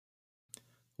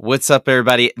What's up,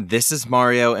 everybody? This is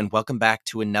Mario, and welcome back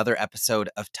to another episode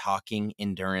of Talking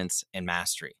Endurance and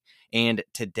Mastery. And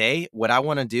today, what I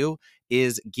want to do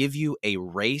is give you a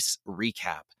race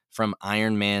recap from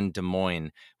Ironman Des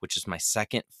Moines, which is my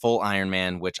second full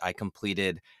Ironman, which I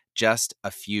completed just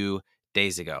a few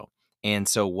days ago. And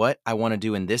so what I want to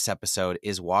do in this episode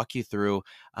is walk you through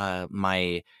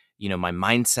my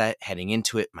mindset heading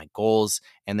into it, my goals,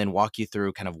 and then walk you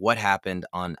through kind of what happened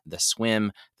on the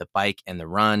swim, the bike, and the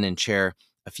run, and share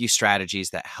a few strategies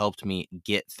that helped me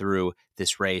get through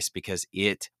this race because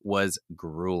it was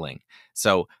grueling.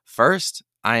 So first,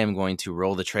 I am going to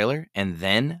roll the trailer, and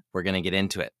then we're going to get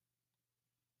into it.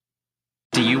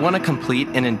 Do you want to complete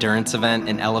an endurance event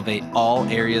and elevate all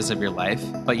areas of your life,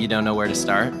 but you don't know where to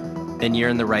start? Then you're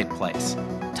in the right place.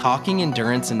 Talking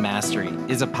Endurance and Mastery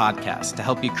is a podcast to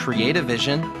help you create a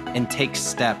vision and take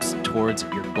steps towards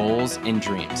your goals and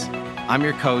dreams. I'm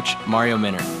your coach, Mario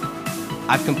Minner.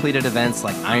 I've completed events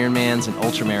like Ironmans and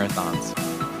ultramarathons,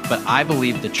 but I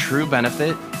believe the true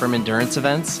benefit from endurance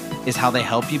events is how they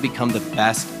help you become the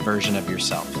best version of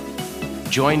yourself.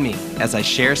 Join me as I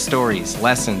share stories,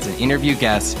 lessons, and interview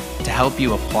guests to help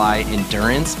you apply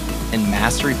endurance and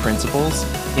mastery principles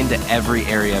into every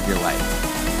area of your life.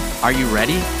 Are you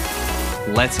ready?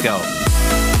 Let's go.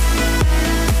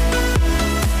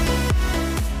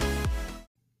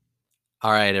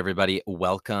 All right, everybody,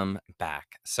 welcome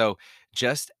back. So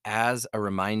just as a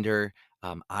reminder,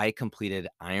 I completed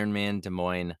Ironman Des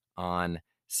Moines on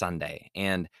Sunday,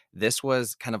 and this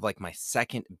was kind of like my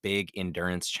second big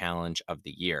endurance challenge of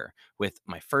the year, with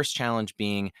my first challenge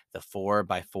being the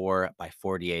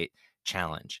 4x4x48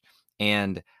 challenge.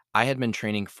 And I had been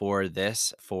training for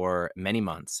this for many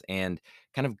months and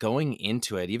kind of going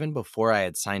into it, even before I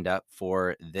had signed up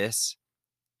for this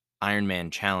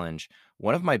Ironman challenge,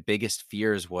 one of my biggest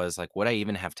fears was like, would I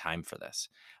even have time for this?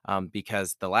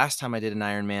 Because the last time I did an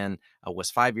Ironman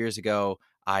was 5 years ago.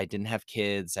 I didn't have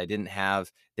kids. I didn't have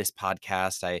this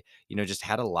podcast. I, just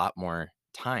had a lot more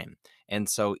time. And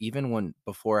so even when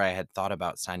before I had thought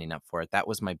about signing up for it, that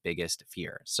was my biggest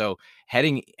fear. So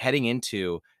heading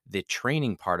into the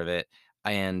training part of it,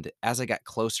 and as I got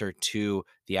closer to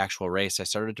the actual race, I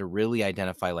started to really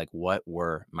identify like what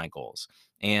were my goals.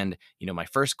 And my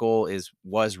first goal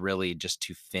was really just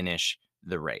to finish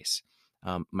the race.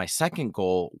 My second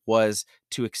goal was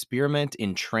to experiment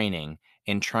in training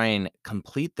and try and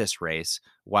complete this race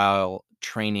while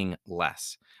training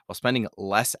less, while spending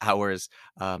less hours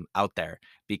out there,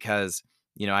 because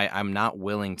I'm not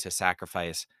willing to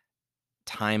sacrifice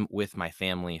time with my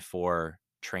family for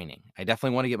training. I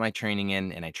definitely want to get my training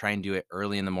in, and I try and do it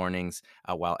early in the mornings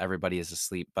while everybody is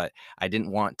asleep. But I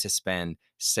didn't want to spend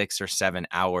 6 or 7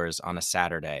 hours on a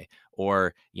Saturday,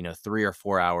 or 3 or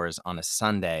 4 hours on a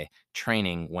Sunday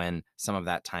training when some of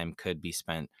that time could be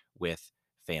spent with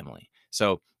family.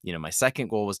 So, my second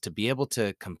goal was to be able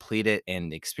to complete it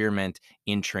and experiment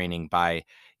in training by,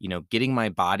 getting my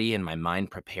body and my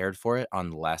mind prepared for it on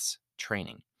less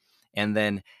training. And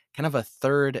then kind of a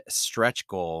third stretch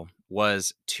goal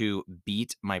was to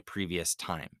beat my previous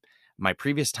time. My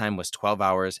previous time was 12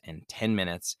 hours and 10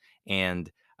 minutes.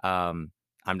 And I'm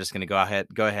just going to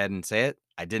go ahead and say it.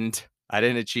 I didn't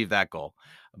achieve that goal,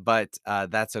 but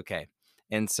that's okay.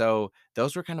 And so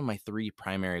those were kind of my three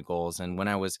primary goals. And when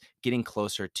I was getting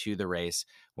closer to the race,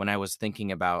 when I was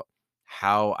thinking about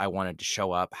how I wanted to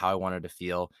show up, how I wanted to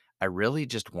feel, I really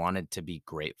just wanted to be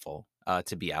grateful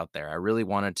to be out there. I really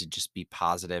wanted to just be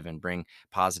positive and bring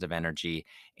positive energy.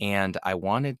 And I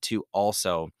wanted to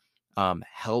also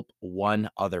help one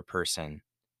other person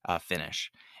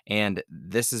finish. And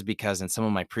this is because in some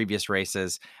of my previous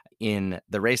races, in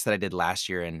the race that I did last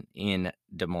year in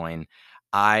Des Moines,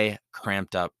 I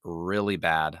cramped up really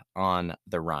bad on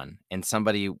the run, and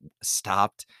somebody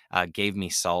stopped, gave me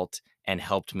salt, and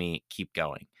helped me keep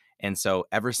going. And so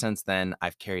ever since then,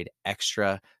 I've carried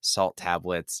extra salt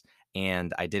tablets,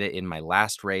 and I did it in my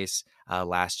last race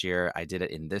last year. I did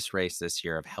it in this race this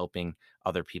year of helping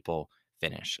other people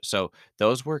finish. So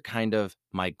those were kind of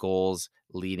my goals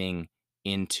leading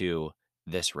into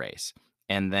this race.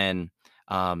 And then,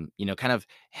 kind of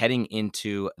heading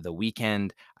into the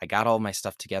weekend, I got all my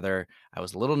stuff together. I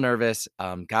was a little nervous,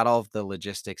 got all of the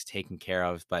logistics taken care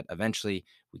of, but eventually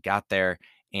we got there.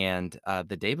 And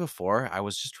the day before, I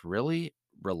was just really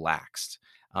relaxed.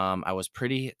 I was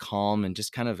pretty calm and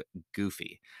just kind of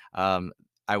goofy.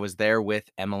 I was there with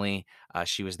Emily.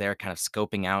 She was there kind of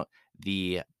scoping out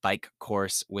the bike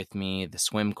course with me, the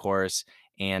swim course,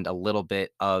 and a little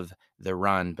bit of the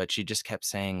run. But she just kept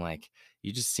saying, like,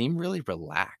 you just seem really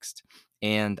relaxed.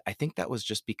 And I think that was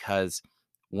just because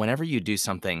whenever you do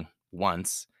something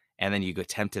once and then you go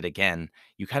attempt it again,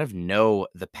 you kind of know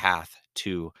the path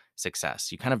to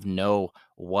success. You kind of know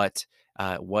what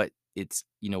it's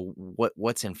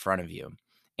what's in front of you.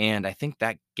 And I think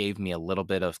that gave me a little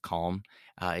bit of calm.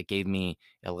 It gave me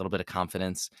a little bit of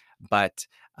confidence. But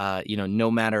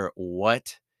no matter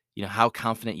what, how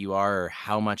confident you are or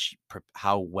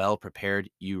how well prepared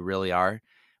you really are,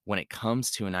 when it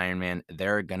comes to an Ironman,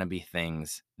 there are going to be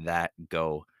things that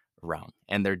go wrong,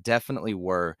 and there definitely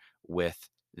were with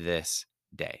this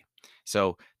day.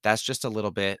 So that's just a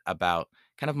little bit about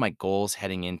kind of my goals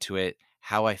heading into it,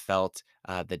 how I felt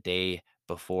the day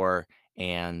before,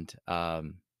 and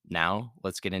now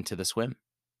let's get into the swim.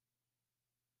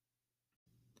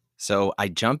 So I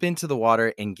jump into the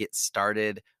water and get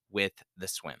started with the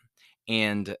swim.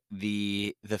 And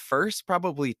the first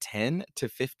probably 10 to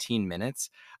 15 minutes,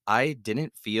 I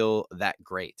didn't feel that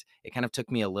great. It kind of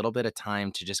took me a little bit of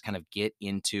time to just kind of get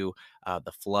into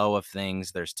the flow of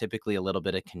things. There's typically a little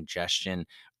bit of congestion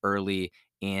early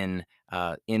in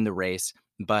the race,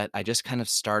 but I just kind of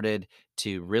started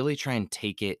to really try and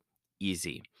take it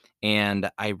easy. And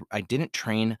I didn't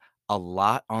train a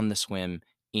lot on the swim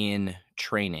in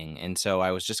training. And so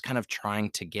I was just kind of trying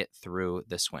to get through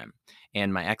the swim.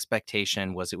 And my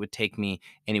expectation was it would take me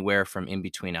anywhere from in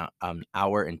between an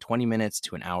hour and 20 minutes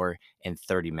to an hour and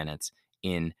 30 minutes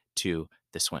into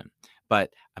the swim.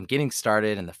 But I'm getting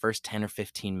started in the first 10 or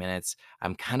 15 minutes.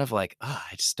 I'm kind of like, oh,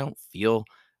 I don't feel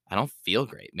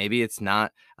great. Maybe it's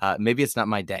not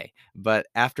my day. But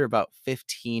after about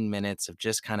 15 minutes of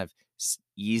just kind of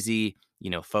easy,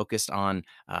 focused on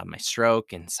my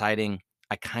stroke and sighting,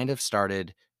 I kind of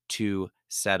started to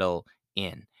settle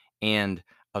in. And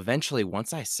eventually,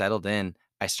 once I settled in,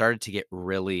 I started to get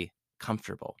really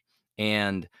comfortable.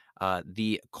 And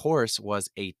the course was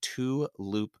a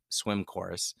two-loop swim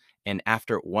course. And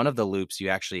after one of the loops, you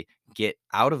actually get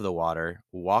out of the water,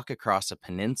 walk across a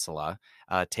peninsula,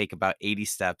 take about 80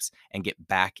 steps, and get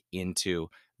back into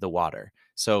the water.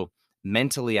 So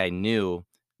mentally, I knew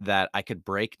that I could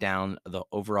break down the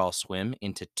overall swim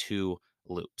into two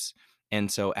loops. And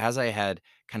so as I had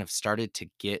kind of started to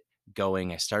get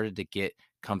going, I started to get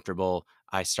comfortable.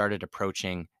 I started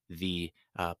approaching the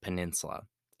peninsula,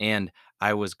 and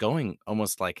I was going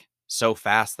almost like so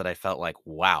fast that I felt like,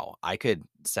 wow, I could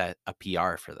set a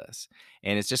PR for this.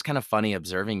 And it's just kind of funny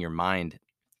observing your mind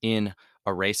in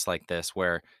a race like this,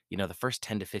 where, the first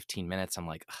 10 to 15 minutes, I'm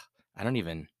like, "Ugh, I don't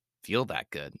even feel that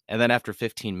good. And then after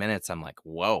 15 minutes, I'm like,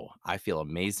 whoa, I feel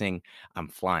amazing. I'm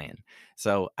flying.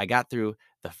 So I got through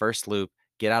the first loop,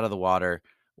 get out of the water,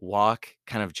 walk,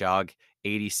 kind of jog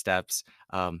 80 steps.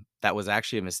 That was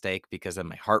actually a mistake because then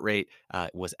my heart rate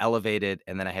was elevated,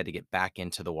 and then I had to get back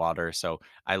into the water. So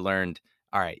I learned,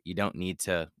 all right, you don't need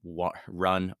to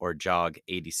run or jog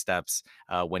 80 steps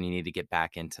when you need to get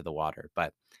back into the water.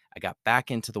 But I got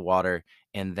back into the water,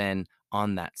 and then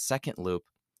on that second loop,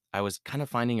 I was kind of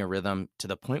finding a rhythm to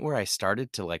the point where I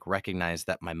started to like recognize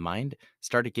that my mind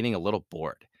started getting a little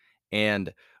bored.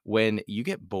 And when you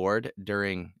get bored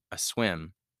during a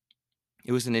swim,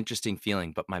 it was an interesting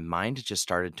feeling, but my mind just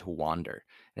started to wander.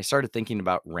 And I started thinking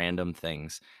about random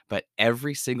things. But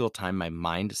every single time my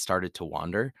mind started to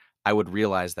wander, I would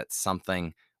realize that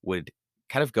something would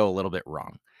kind of go a little bit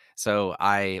wrong. So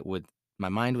my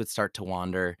mind would start to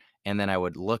wander. And then I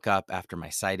would look up after my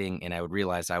sighting and I would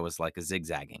realize I was like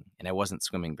zigzagging and I wasn't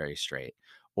swimming very straight.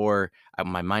 Or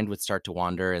my mind would start to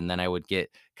wander and then I would get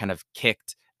kind of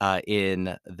kicked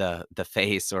in the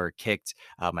face or kicked.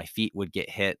 My feet would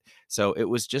get hit, so it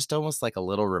was just almost like a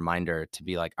little reminder to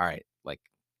be like, all right, like,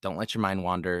 don't let your mind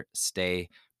wander, stay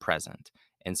present.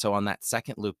 And so on that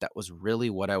second loop, that was really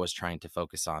what I was trying to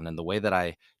focus on. And the way that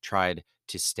I tried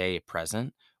to stay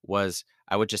present was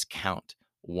I would just count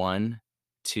one,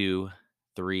 two,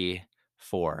 three,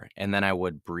 four. And then I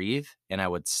would breathe and I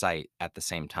would sight at the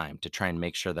same time to try and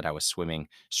make sure that I was swimming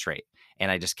straight. And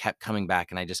I just kept coming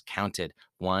back and I just counted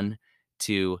one,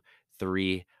 two,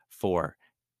 three, four,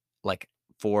 like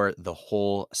for the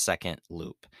whole second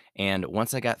loop. And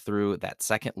once I got through that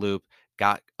second loop,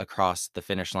 got across the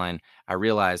finish line, I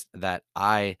realized that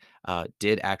I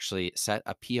did actually set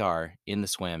a PR in the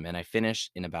swim and I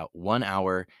finished in about 1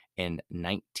 hour and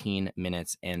 19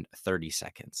 minutes and 30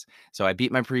 seconds. So I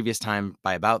beat my previous time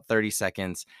by about 30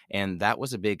 seconds. And that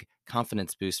was a big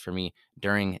confidence boost for me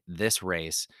during this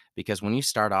race because when you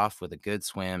start off with a good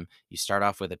swim, you start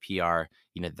off with a PR,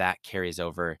 that carries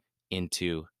over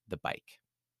into the bike.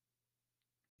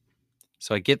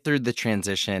 So I get through the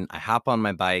transition, I hop on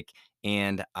my bike,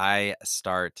 and I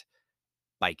start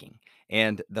biking.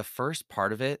 And the first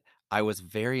part of it, I was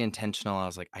very intentional. I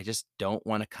was like, I just don't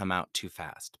want to come out too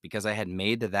fast because I had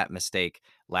made that mistake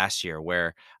last year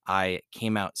where I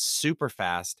came out super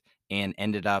fast and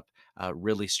ended up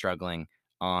really struggling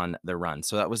on the run.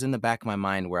 So that was in the back of my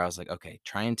mind where I was like, okay,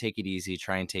 try and take it easy,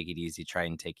 try and take it easy, try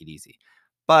and take it easy.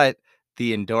 But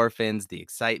the endorphins, the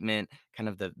excitement, kind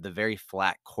of the very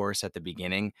flat course at the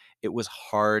beginning, it was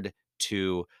hard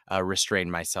to restrain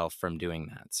myself from doing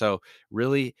that. So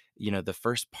really, the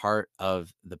first part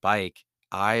of the bike,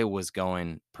 I was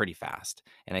going pretty fast.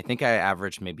 And I think I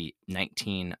averaged maybe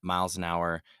 19 miles an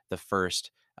hour the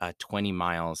first 20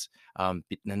 miles. And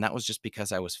that was just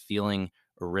because I was feeling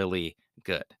really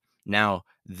good. Now,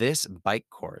 this bike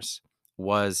course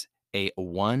was a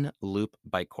one loop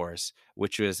bike course,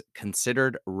 which was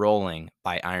considered rolling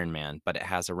by Ironman, but it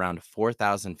has around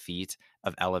 4,000 feet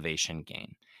of elevation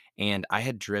gain. And I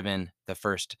had driven the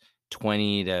first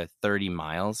 20 to 30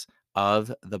 miles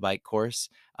of the bike course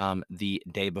the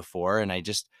day before. And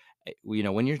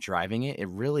when you're driving it, it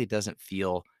really doesn't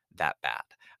feel that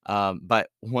bad. But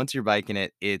once you're biking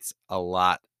it, it's a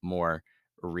lot more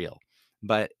real.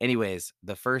 But, anyways,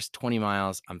 the first 20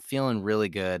 miles, I'm feeling really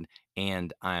good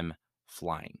and I'm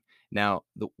flying. Now,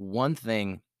 the one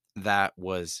thing that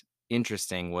was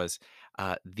interesting was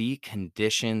the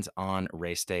conditions on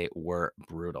race day were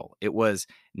brutal. It was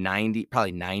 90,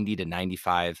 probably 90 to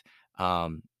 95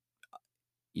 um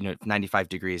 95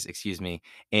 degrees, excuse me.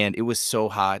 And it was so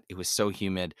hot, it was so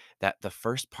humid that the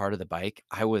first part of the bike,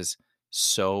 I was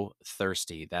so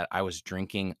thirsty that I was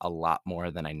drinking a lot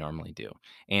more than I normally do.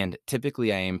 And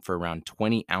typically I aim for around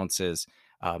 20 ounces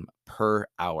per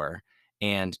hour.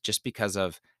 And just because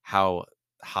of how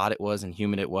hot it was and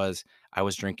humid it was, I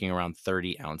was drinking around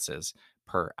 30 ounces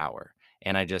per hour.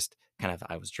 And I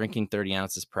was drinking 30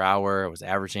 ounces per hour. I was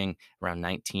averaging around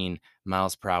 19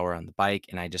 miles per hour on the bike,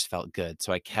 and I just felt good.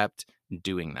 So I kept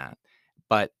doing that.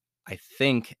 But I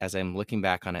think as I'm looking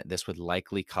back on it, this would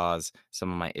likely cause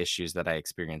some of my issues that I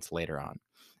experienced later on.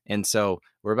 And so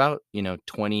we're about,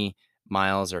 20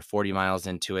 miles or 40 miles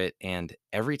into it. And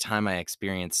every time I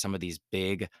experienced some of these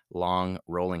big, long,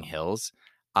 rolling hills,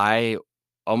 I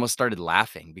almost started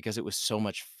laughing because it was so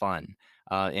much fun.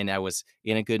 And I was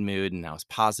in a good mood and I was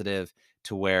positive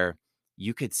to where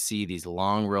you could see these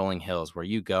long rolling hills where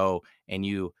you go and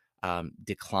you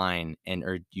decline and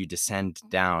or you descend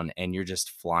down and you're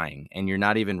just flying and you're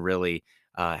not even really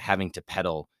having to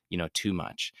pedal too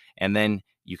much, and then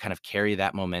you kind of carry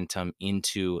that momentum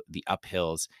into the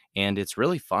uphills and it's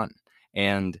really fun.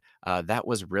 And that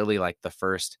was really like the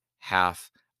first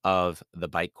half of the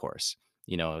bike course.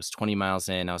 I was 20 miles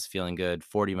in, I was feeling good.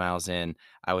 40 miles in,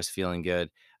 I was feeling good.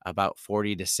 About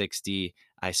 40 to 60,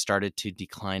 I started to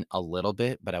decline a little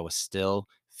bit, but I was still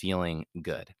feeling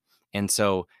good. And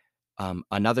so,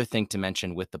 another thing to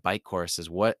mention with the bike course is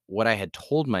what I had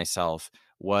told myself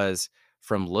was,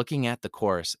 from looking at the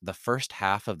course, the first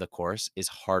half of the course is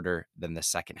harder than the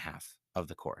second half of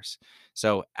the course.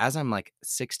 So as I'm like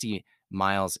 60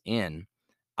 miles in,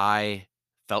 I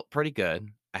felt pretty good.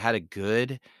 I had a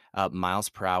good miles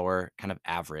per hour kind of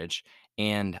average.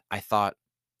 And I thought,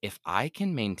 if I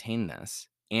can maintain this,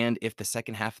 and if the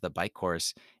second half of the bike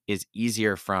course is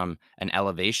easier from an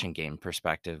elevation gain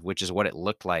perspective, which is what it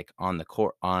looked like on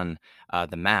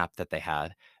the map that they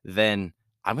had, then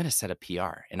I'm going to set a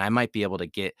PR and I might be able to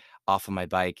get off of my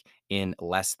bike in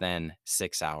less than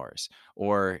 6 hours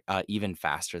or even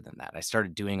faster than that. I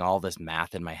started doing all this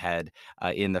math in my head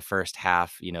in the first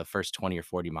half, first 20 or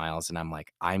 40 miles. And I'm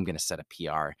like, I'm going to set a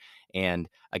PR. And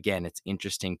again, it's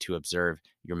interesting to observe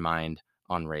your mind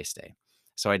on race day.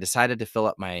 So I decided to fill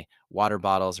up my water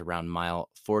bottles around mile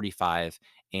 45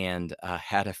 and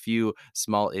had a few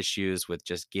small issues with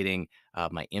just getting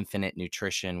my Infinite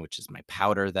Nutrition, which is my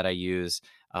powder that I use,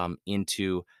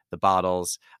 into the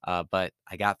bottles. But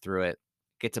I got through it,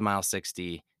 get to mile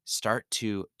 60, start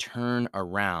to turn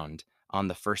around on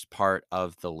the first part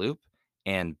of the loop,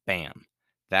 and bam,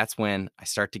 that's when I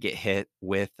start to get hit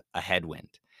with a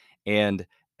headwind. And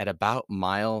at about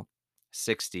mile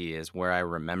 60 is where I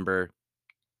remember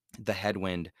the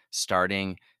headwind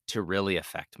starting to really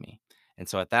affect me. And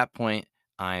so at that point,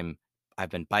 I'm I've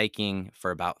been biking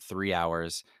for about 3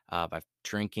 hours. I've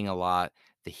drinking a lot.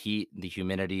 The heat, the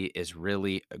humidity is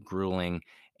really grueling,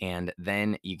 and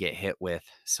then you get hit with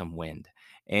some wind.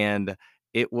 And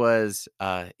it was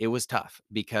tough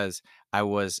because I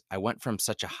went from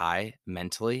such a high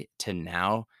mentally to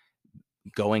now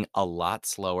going a lot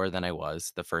slower than I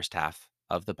was the first half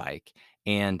of the bike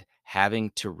and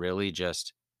having to really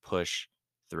just push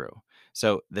through.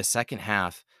 So the second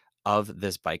half of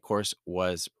this bike course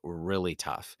was really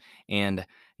tough. And,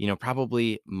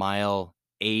 probably mile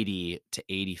 80 to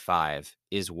 85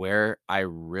 is where I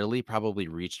really probably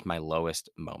reached my lowest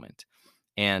moment.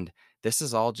 And this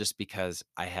is all just because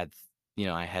I had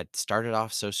started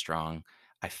off so strong.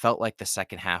 I felt like the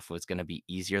second half was going to be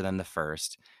easier than the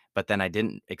first, but then I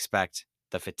didn't expect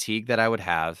the fatigue that I would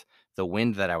have, the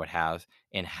wind that I would have,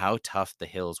 and how tough the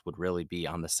hills would really be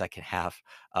on the second half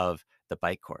of the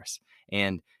bike course.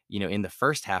 And, in the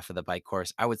first half of the bike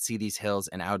course, I would see these hills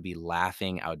and I would be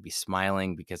laughing, I would be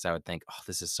smiling because I would think, oh,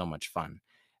 this is so much fun.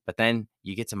 But then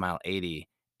you get to mile 80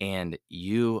 and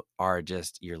your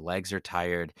legs are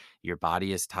tired, your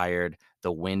body is tired,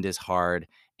 the wind is hard.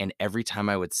 And every time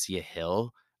I would see a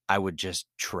hill, I would just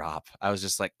drop. I was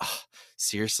just like, oh,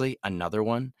 seriously, another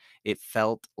one? It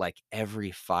felt like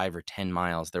every 5 or 10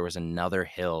 miles, there was another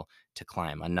hill to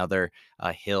climb, another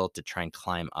hill to try and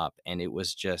climb up. And it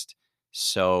was just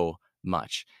so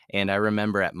much. And I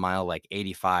remember at mile like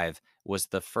 85 was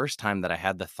the first time that I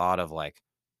had the thought of like,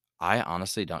 I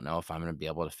honestly don't know if I'm going to be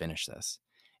able to finish this.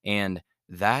 And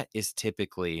that is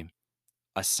typically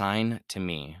a sign to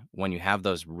me when you have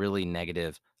those really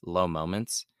negative low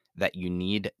moments that you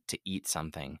need to eat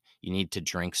something, you need to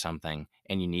drink something,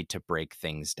 and you need to break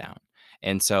things down.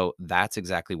 And so that's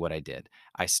exactly what I did.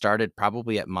 I started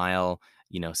probably at mile,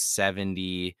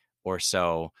 70 or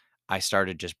so. I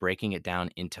started just breaking it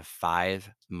down into 5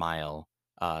 mile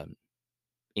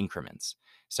increments.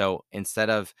 So instead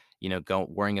of,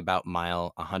 worrying about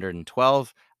mile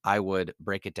 112, I would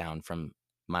break it down from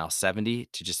mile 70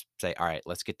 to just say, all right,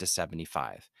 let's get to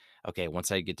 75. Okay, once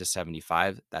I get to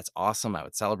 75, that's awesome. I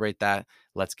would celebrate that.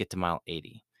 Let's get to mile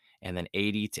 80. And then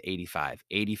 80 to 85,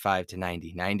 85 to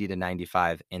 90, 90 to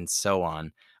 95, and so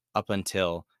on up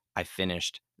until I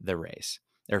finished the race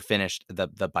or finished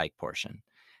the bike portion.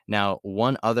 Now,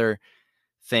 one other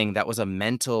thing that was a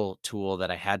mental tool that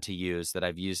I had to use that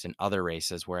I've used in other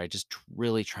races where I just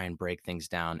really try and break things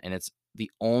down. And it's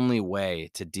the only way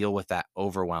to deal with that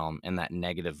overwhelm and that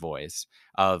negative voice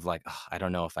of like, "Ugh, I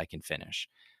don't know if I can finish."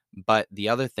 But the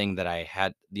other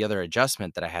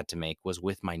adjustment that I had to make was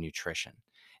with my nutrition.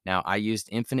 Now, I used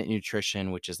Infinite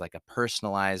Nutrition, which is like a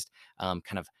personalized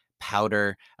kind of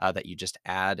powder that you just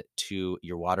add to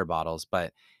your water bottles.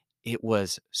 But it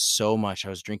was so much. I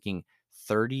was drinking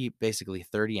basically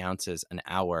 30 ounces an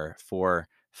hour for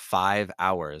 5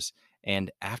 hours. And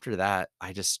after that,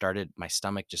 my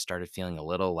stomach just started feeling a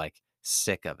little like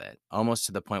sick of it, almost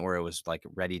to the point where it was like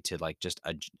ready to like just,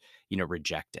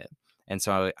 reject it. And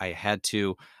so I had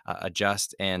to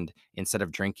adjust. And instead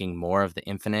of drinking more of the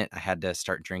Infinite, I had to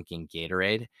start drinking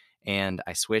Gatorade. And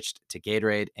I switched to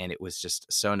Gatorade, and it was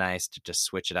just so nice to just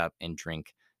switch it up and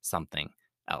drink something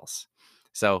else.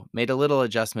 So, made a little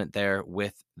adjustment there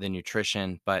with the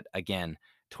nutrition, but again,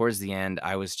 towards the end,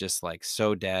 I was just like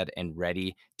so dead and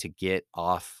ready to get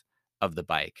off of the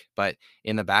bike. But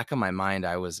in the back of my mind,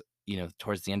 I was,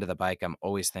 towards the end of the bike, I'm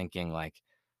always thinking like,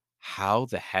 how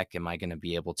the heck am I going to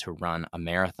be able to run a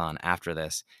marathon after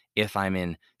this if I'm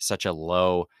in such a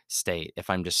low state, if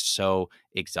I'm just so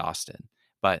exhausted?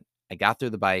 But I got through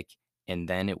the bike and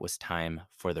then it was time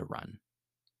for the run.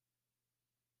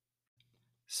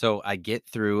 So I get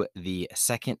through the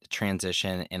second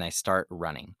transition and I start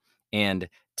running. And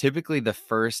typically, the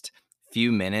first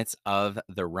few minutes of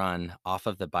the run off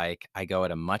of the bike, I go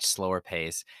at a much slower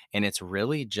pace. And it's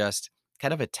really just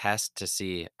kind of a test to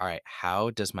see, all right, how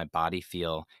does my body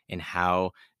feel and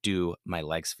how do my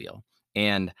legs feel?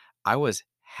 And I was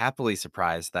happily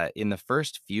surprised that in the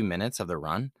first few minutes of the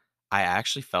run, I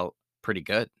actually felt pretty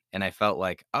good. And I felt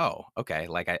like, oh, okay,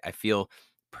 like I feel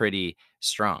pretty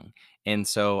strong. And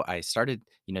so I started,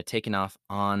 taking off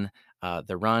on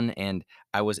the run, and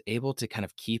I was able to kind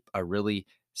of keep a really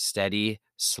steady,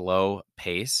 slow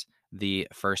pace the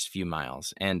first few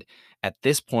miles. And at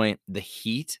this point, the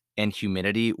heat and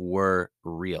humidity were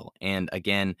real. And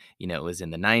again, it was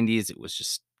in the 90s. It was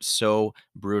just so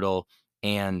brutal.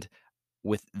 And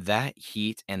with that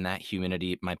heat and that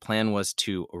humidity, my plan was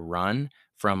to run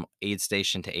from aid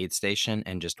station to aid station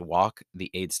and just walk the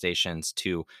aid stations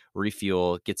to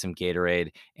refuel, get some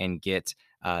Gatorade, and get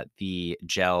the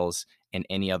gels and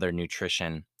any other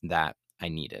nutrition that I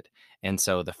needed. And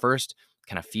so the first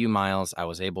kind of few miles, I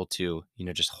was able to,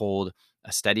 just hold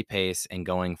a steady pace and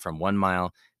going from 1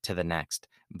 mile to the next.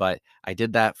 But I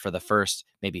did that for the first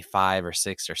maybe 5 or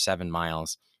 6 or 7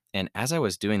 miles. And as I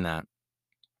was doing that,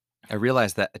 I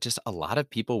realized that just a lot of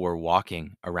people were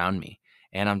walking around me.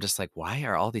 And I'm just like, why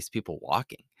are all these people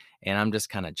walking? And I'm just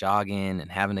kind of jogging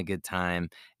and having a good time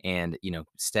and,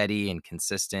 steady and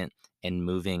consistent and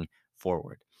moving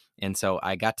forward. And so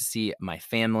I got to see my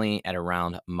family at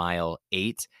around mile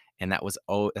 8. And that's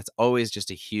always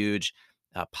just a huge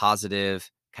positive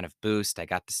kind of boost. I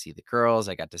got to see the girls,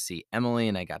 I got to see Emily,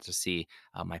 and I got to see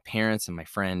my parents and my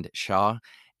friend Shaw.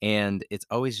 And it's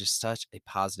always just such a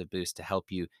positive boost to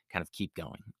help you kind of keep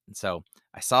going. And so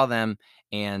I saw them,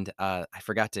 and I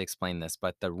forgot to explain this,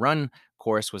 but the run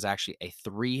course was actually a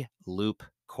 3 loop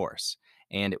course,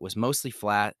 and it was mostly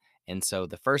flat. And so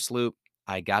the first loop,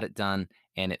 I got it done,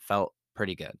 and it felt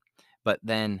pretty good. But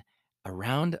then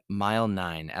around mile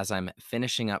 9, as I'm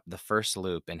finishing up the first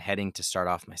loop and heading to start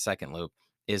off my second loop,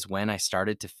 is when I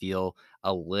started to feel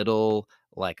a little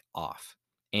like off.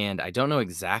 And I don't know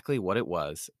exactly what it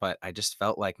was, but I just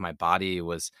felt like my body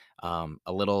was a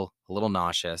little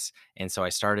nauseous, and so I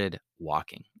started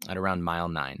walking at around mile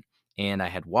 9. And I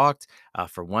had walked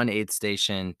for one aid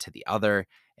station to the other,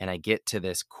 and I get to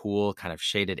this cool kind of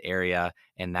shaded area,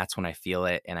 and that's when I feel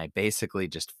it. And I basically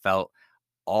just felt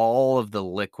all of the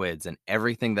liquids and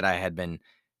everything that I had been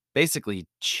basically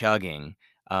chugging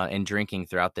and drinking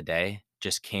throughout the day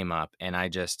just came up, and I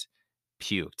just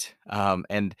puked.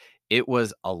 And it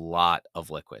was a lot of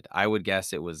liquid. I would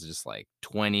guess it was just like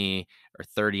 20 or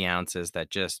 30 ounces that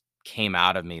just came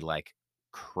out of me like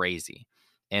crazy.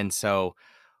 And so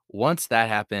once that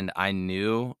happened, I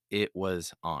knew it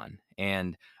was on.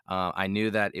 And I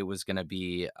knew that it was going to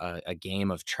be a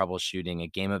game of troubleshooting, a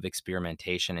game of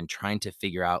experimentation, and trying to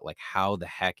figure out like how the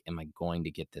heck am I going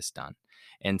to get this done.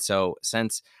 And so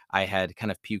since I had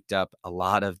kind of puked up a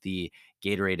lot of the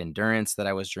Gatorade Endurance that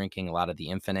I was drinking, a lot of the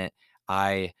Infinite,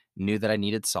 I knew that I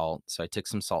needed salt. So I took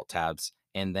some salt tabs,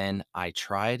 and then I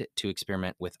tried to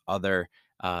experiment with other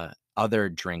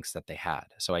drinks that they had.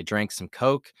 So I drank some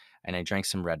Coke, and I drank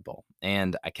some Red Bull,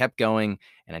 and I kept going,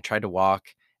 and I tried to walk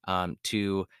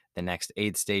to the next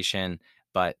aid station.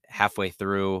 But halfway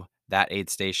through that aid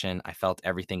station, I felt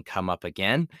everything come up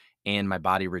again, and my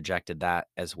body rejected that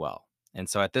as well. And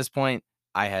so at this point,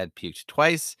 I had puked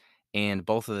twice, and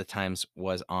both of the times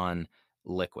was on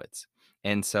liquids.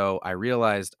 And so I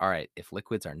realized, all right, if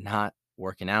liquids are not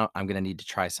working out, I'm going to need to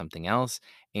try something else.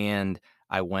 And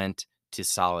I went to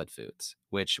solid foods,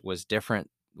 which was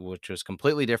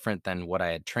completely different than what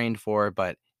I had trained for.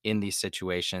 But in these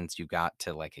situations, you got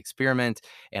to like experiment.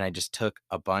 And I just took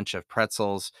a bunch of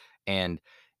pretzels and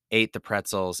ate the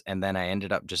pretzels. And then I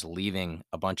ended up just leaving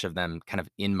a bunch of them kind of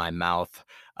in my mouth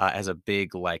as a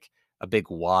big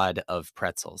wad of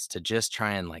pretzels to just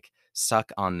try and like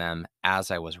suck on them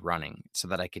as I was running so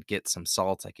that I could get some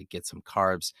salt, I could get some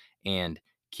carbs and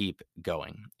keep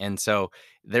going. And so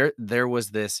there was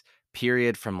this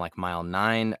period from like mile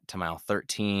 9 to mile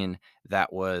 13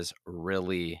 that was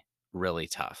really, really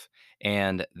tough.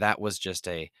 And that was just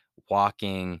a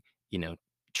walking, you know,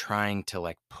 trying to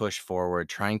like push forward,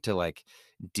 trying to like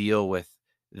deal with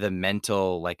the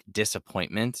mental like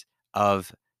disappointment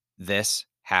of this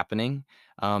happening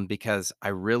because I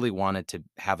really wanted to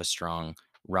have a strong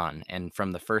run. And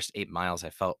from the first 8 miles, I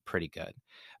felt pretty good.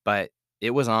 But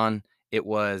it was on, it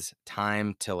was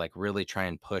time to like really try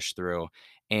and push through.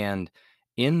 And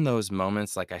in those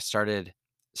moments, like I started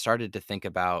to think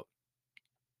about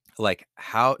like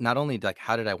how not only like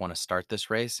how did I want to start this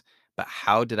race, but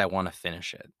how did I want to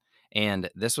finish it?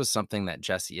 And this was something that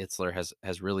Jesse Itzler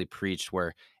has really preached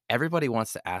where everybody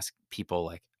wants to ask people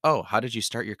like, "Oh, how did you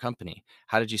start your company?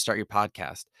 How did you start your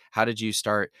podcast? How did you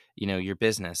start, your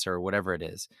business or whatever it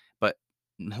is?" But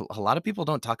a lot of people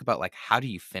don't talk about like how do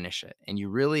you finish it? And you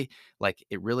really like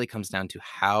it really comes down to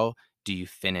how do you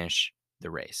finish the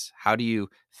race? How do you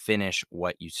finish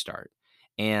what you start?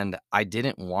 And I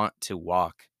didn't want to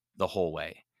walk the whole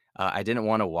way. I didn't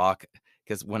want to walk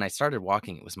because when I started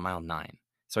walking, it was mile 9.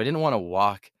 So I didn't want to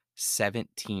walk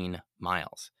 17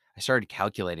 miles. I started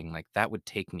calculating like that would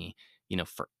take me,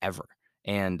 forever.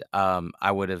 And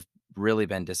I would have really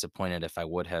been disappointed if I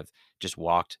would have just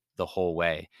walked the whole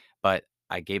way. But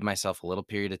I gave myself a little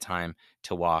period of time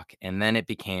to walk. And then it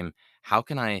became, how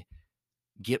can I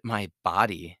get my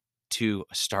body to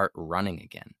start running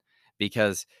again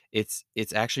because it's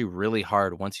actually really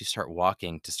hard once you start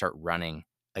walking to start running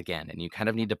again, and you kind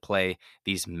of need to play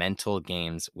these mental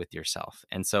games with yourself.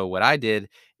 And so what I did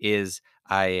is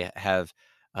I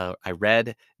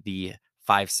read the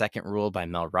 5-second rule by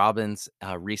Mel Robbins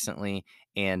recently,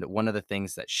 and one of the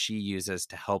things that she uses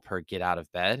to help her get out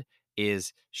of bed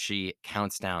is she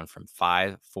counts down from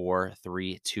 5, 4,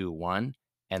 3, 2, 1,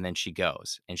 and then she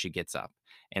goes and she gets up.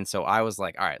 And so I was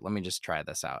like, all right, let me just try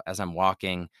this out. As I'm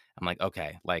walking, I'm like,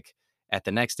 okay, like at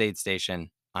the next aid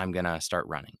station, I'm going to start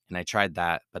running. And I tried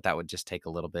that, but that would just take a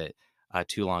little bit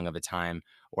too long of a time.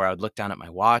 Or I would look down at my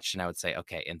watch and I would say,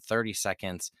 okay, in 30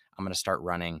 seconds, I'm going to start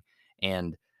running.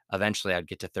 And eventually I'd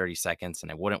get to 30 seconds and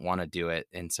I wouldn't want to do it.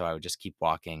 And so I would just keep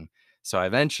walking. So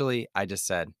eventually I just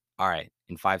said, all right,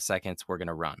 In 5 seconds, we're going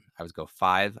to run. I would go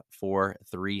 5, 4,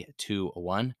 3, 2,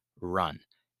 1, run.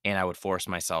 And I would force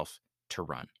myself to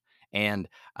run. And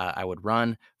I would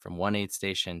run from one aid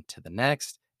station to the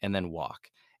next and then walk.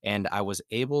 And I was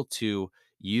able to,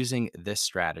 using this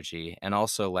strategy and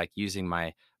also like using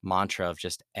my mantra of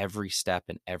just every step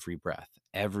and every breath,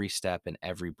 every step and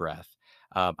every breath,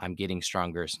 I'm getting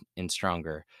stronger and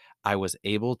stronger. I was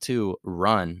able to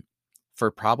run for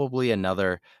probably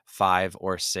another 5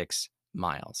 or 6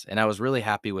 miles. And I was really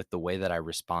happy with the way that I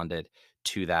responded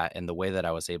to that and the way that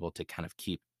I was able to kind of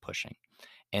keep pushing.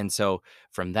 And so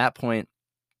from that point,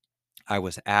 I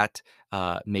was at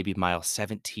maybe mile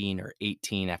 17 or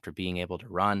 18 after being able to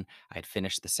run. I had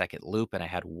finished the second loop and I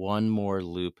had one more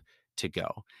loop to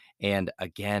go. And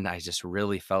again, I just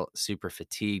really felt super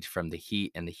fatigued from the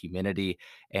heat and the humidity.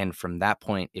 And from that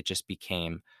point, it just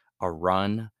became a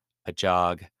run, a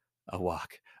jog, a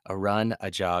walk, a run, a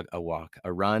jog, a walk,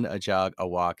 a run, a jog, a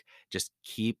walk. Just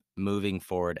keep moving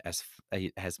forward as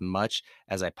much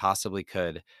as I possibly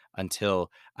could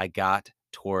until I got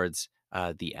towards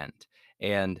the end.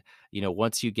 And,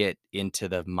 once you get into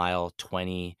the mile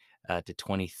 20 to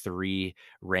 23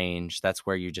 range, that's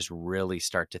where you just really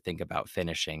start to think about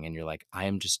finishing. And you're like, I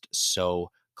am just so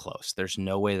close. There's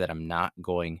no way that I'm not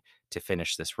going to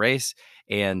finish this race.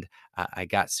 And I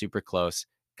got super close,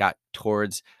 got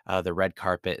towards the red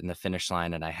carpet and the finish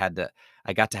line. And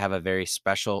I got to have a very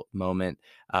special moment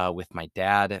with my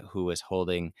dad, who was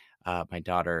holding my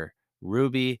daughter,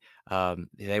 Ruby.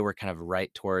 They were kind of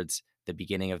right towards the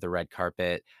beginning of the red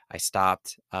carpet. I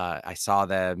stopped. I saw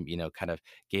them, kind of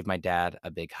gave my dad a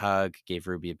big hug, gave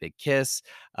Ruby a big kiss,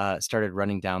 started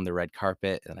running down the red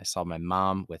carpet, and I saw my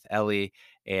mom with Ellie,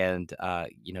 and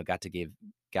got to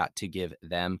give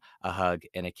them a hug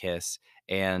and a kiss.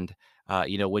 And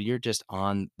when you're just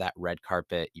on that red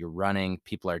carpet, you're running,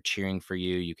 people are cheering for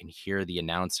you, you can hear the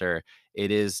announcer. It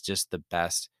is just the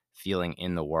best feeling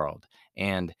in the world.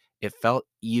 And it felt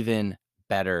even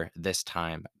better this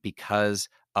time because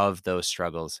of those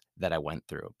struggles that I went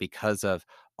through, because of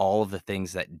all of the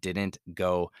things that didn't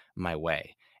go my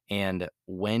way. And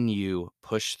when you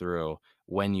push through,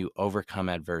 when you overcome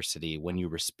adversity, when you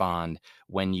respond,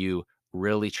 when you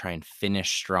really try and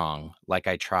finish strong, like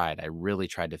I really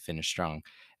tried to finish strong,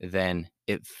 then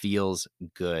it feels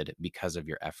good because of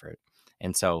your effort.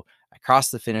 And so I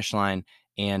crossed the finish line,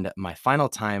 and my final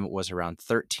time was around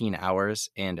 13 hours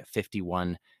and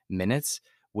 51 minutes,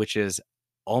 which is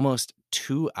almost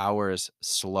 2 hours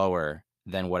slower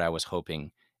than what I was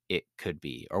hoping it could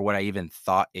be, or what I even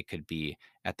thought it could be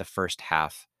at the first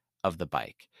half of the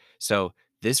bike. So,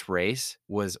 this race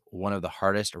was one of the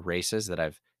hardest races that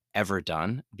I've ever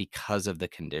done because of the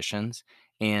conditions.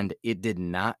 And it did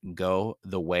not go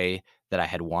the way that I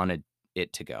had wanted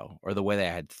it to go, or the way that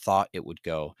I had thought it would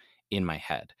go in my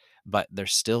head. But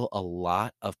there's still a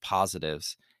lot of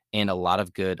positives and a lot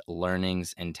of good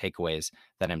learnings and takeaways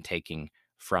that I'm taking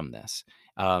from this.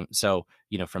 So,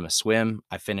 from a swim,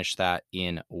 I finished that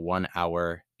in 1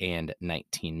 hour and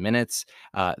 19 minutes.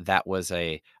 That was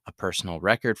a personal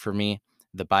record for me.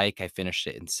 The bike, I finished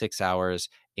it in 6 hours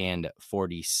and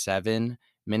 47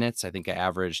 minutes. I think I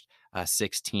averaged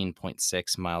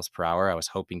 16.6 miles per hour. I was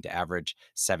hoping to average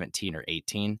 17 or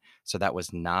 18. So that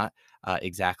was not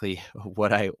exactly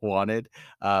what I wanted.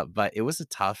 But it was a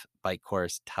tough bike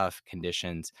course, tough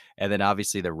conditions. And then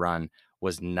obviously the run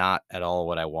was not at all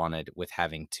what I wanted, with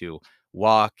having to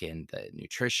walk and the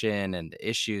nutrition and the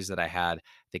issues that I had. I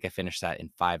think I finished that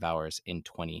in 5 hours in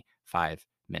 25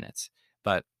 minutes.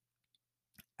 But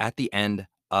at the end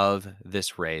of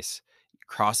this race,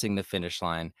 crossing the finish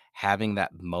line, having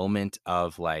that moment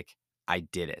of like, I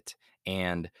did it.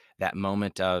 And that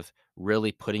moment of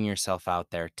really putting yourself out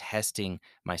there, testing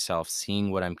myself,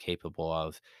 seeing what I'm capable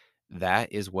of.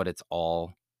 That is what it's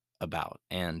all about.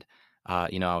 And, I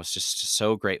was just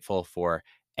so grateful for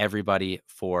everybody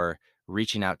for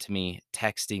reaching out to me,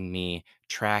 texting me,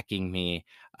 tracking me,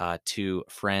 to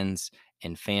friends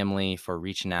and family for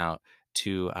reaching out,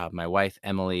 to my wife,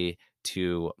 Emily,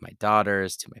 to my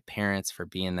daughters, to my parents for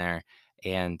being there.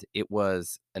 And it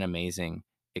was an amazing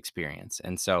experience.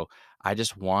 And so I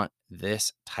just want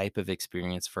this type of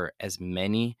experience for as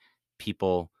many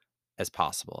people as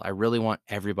possible. I really want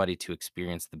everybody to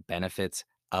experience the benefits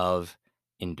of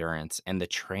endurance and the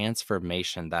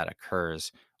transformation that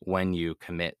occurs when you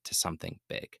commit to something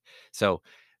big. So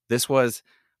this was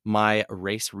my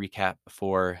race recap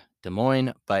for Des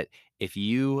Moines. But if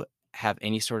you have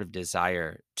any sort of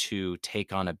desire to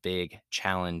take on a big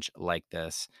challenge like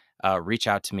this, reach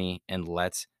out to me and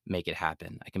let's make it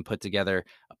happen. I can put together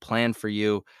a plan for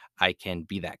you. I can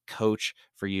be that coach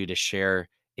for you to share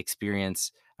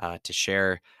experience to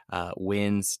share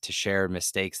wins, to share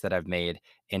mistakes that I've made,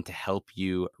 and to help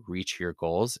you reach your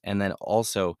goals. And then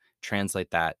also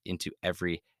translate that into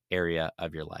every area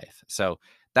of your life. So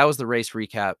that was the race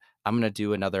recap. I'm going to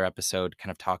do another episode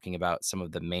kind of talking about some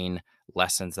of the main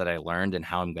lessons that I learned and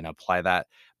how I'm going to apply that.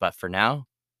 But for now,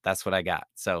 that's what I got.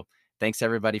 So thanks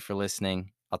everybody for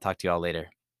listening. I'll talk to you all later.